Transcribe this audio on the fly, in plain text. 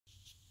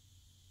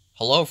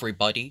Hello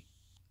everybody,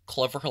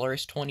 Clever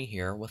Hilarious 20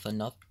 here with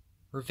another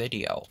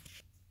video.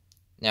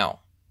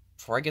 Now,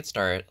 before I get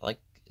started, I'd like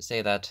to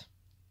say that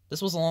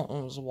this was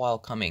a while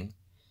coming.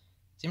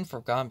 Seemed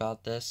forgotten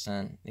about this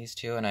and these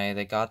two, and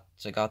I got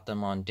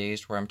them on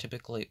days where I'm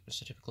typically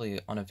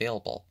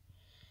unavailable.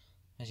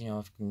 As you know,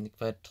 I've been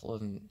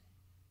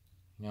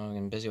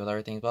busy with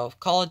everything. But with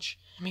college,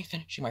 I'm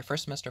finishing my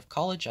first semester of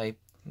college. I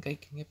think I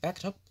can get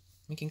back up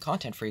making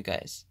content for you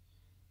guys.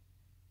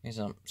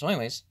 So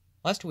anyways,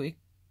 last week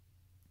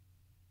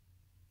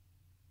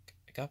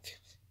I got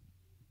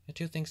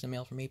two things in the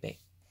mail from eBay.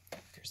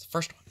 Here's the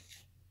first one.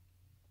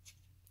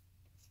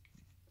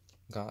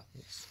 Got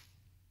this.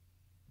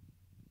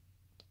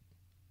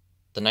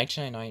 The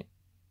 1999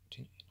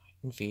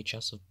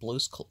 VHS of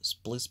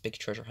Blue's Big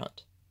Treasure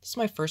Hunt. This is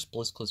my first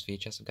Blue's Clues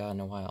VHS I've got in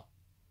a while.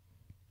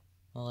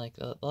 Well,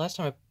 the last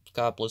time I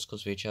got Blue's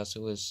Clues VHS,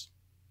 it was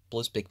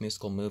Blue's Big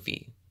Musical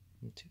Movie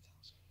in 2000.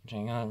 Which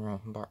I got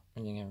from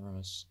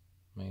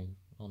my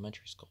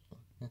elementary school. I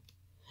don't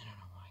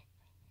know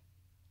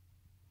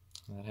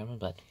why that happened,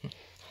 but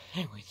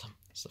anyway,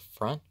 it's the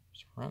front.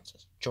 It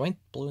says, join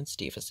Blue and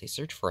Steve as they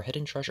search for a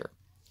hidden treasure.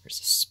 There's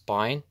the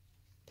spine,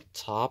 the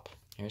top,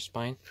 there's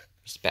spine,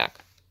 there's the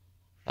back.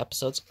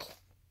 Episodes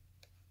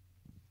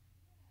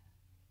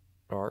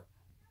are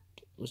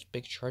Blue's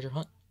Big Treasure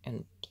Hunt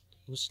and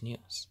Blue's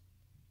News.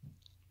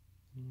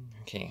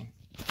 Okay,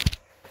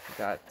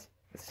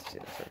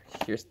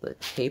 here's the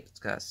tape. It's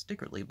got a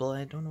sticker label.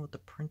 I don't know what the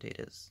print date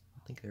is. I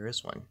think there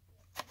is one.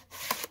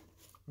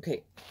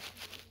 Okay.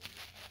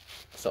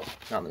 So,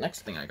 now the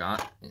next thing I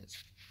got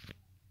is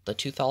the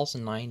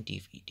 2009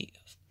 DVD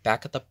of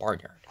Back at the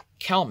Barnyard,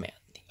 Cowman,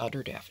 the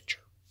Utter Davenger.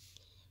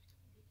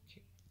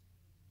 Okay.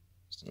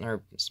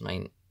 It's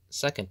my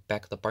second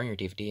Back at the Barnyard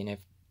DVD, and I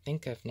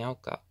think I've now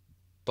got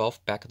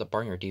both Back at the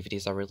Barnyard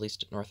DVDs I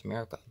released in North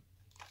America.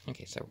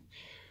 Okay, so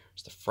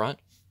here's the front.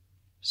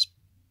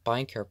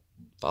 Spine care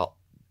of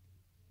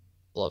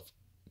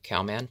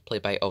Cowman,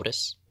 played by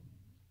Otis.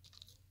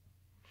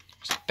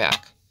 Here's the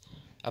back.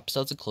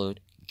 Episodes include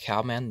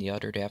Cowman the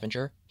Utter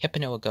Davenger,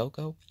 Hypno A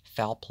Go-Go,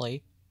 Foul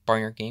Play,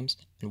 Barnyard Games,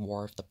 and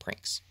War of the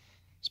Pranks.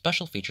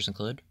 Special features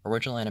include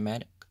original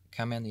animatic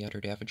Cowman the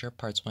Utter Davenger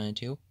Parts 1 and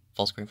 2,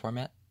 full screen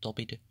format,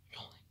 Dolby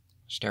Digital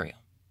Stereo.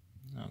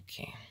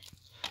 Okay.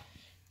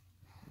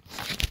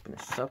 Let's open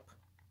this up.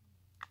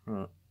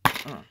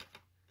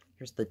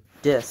 Here's the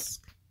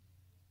disc.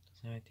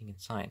 Doesn't have anything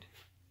inside.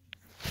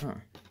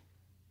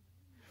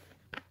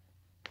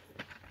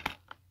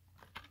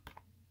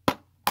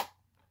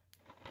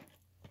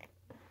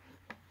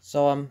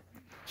 So, I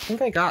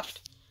think I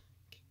got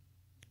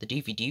the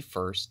DVD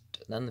first,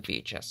 then the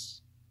VHS.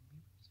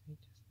 DVD, then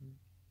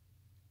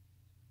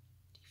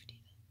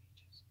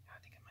VHS. Yeah, I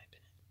think it might have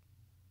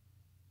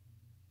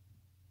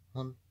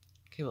been it.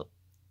 Okay, well,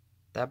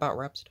 that about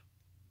wraps it up.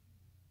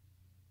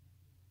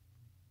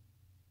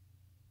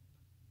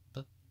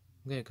 But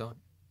I'm gonna go.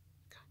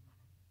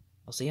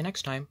 I'll see you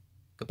next time.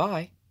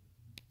 Goodbye.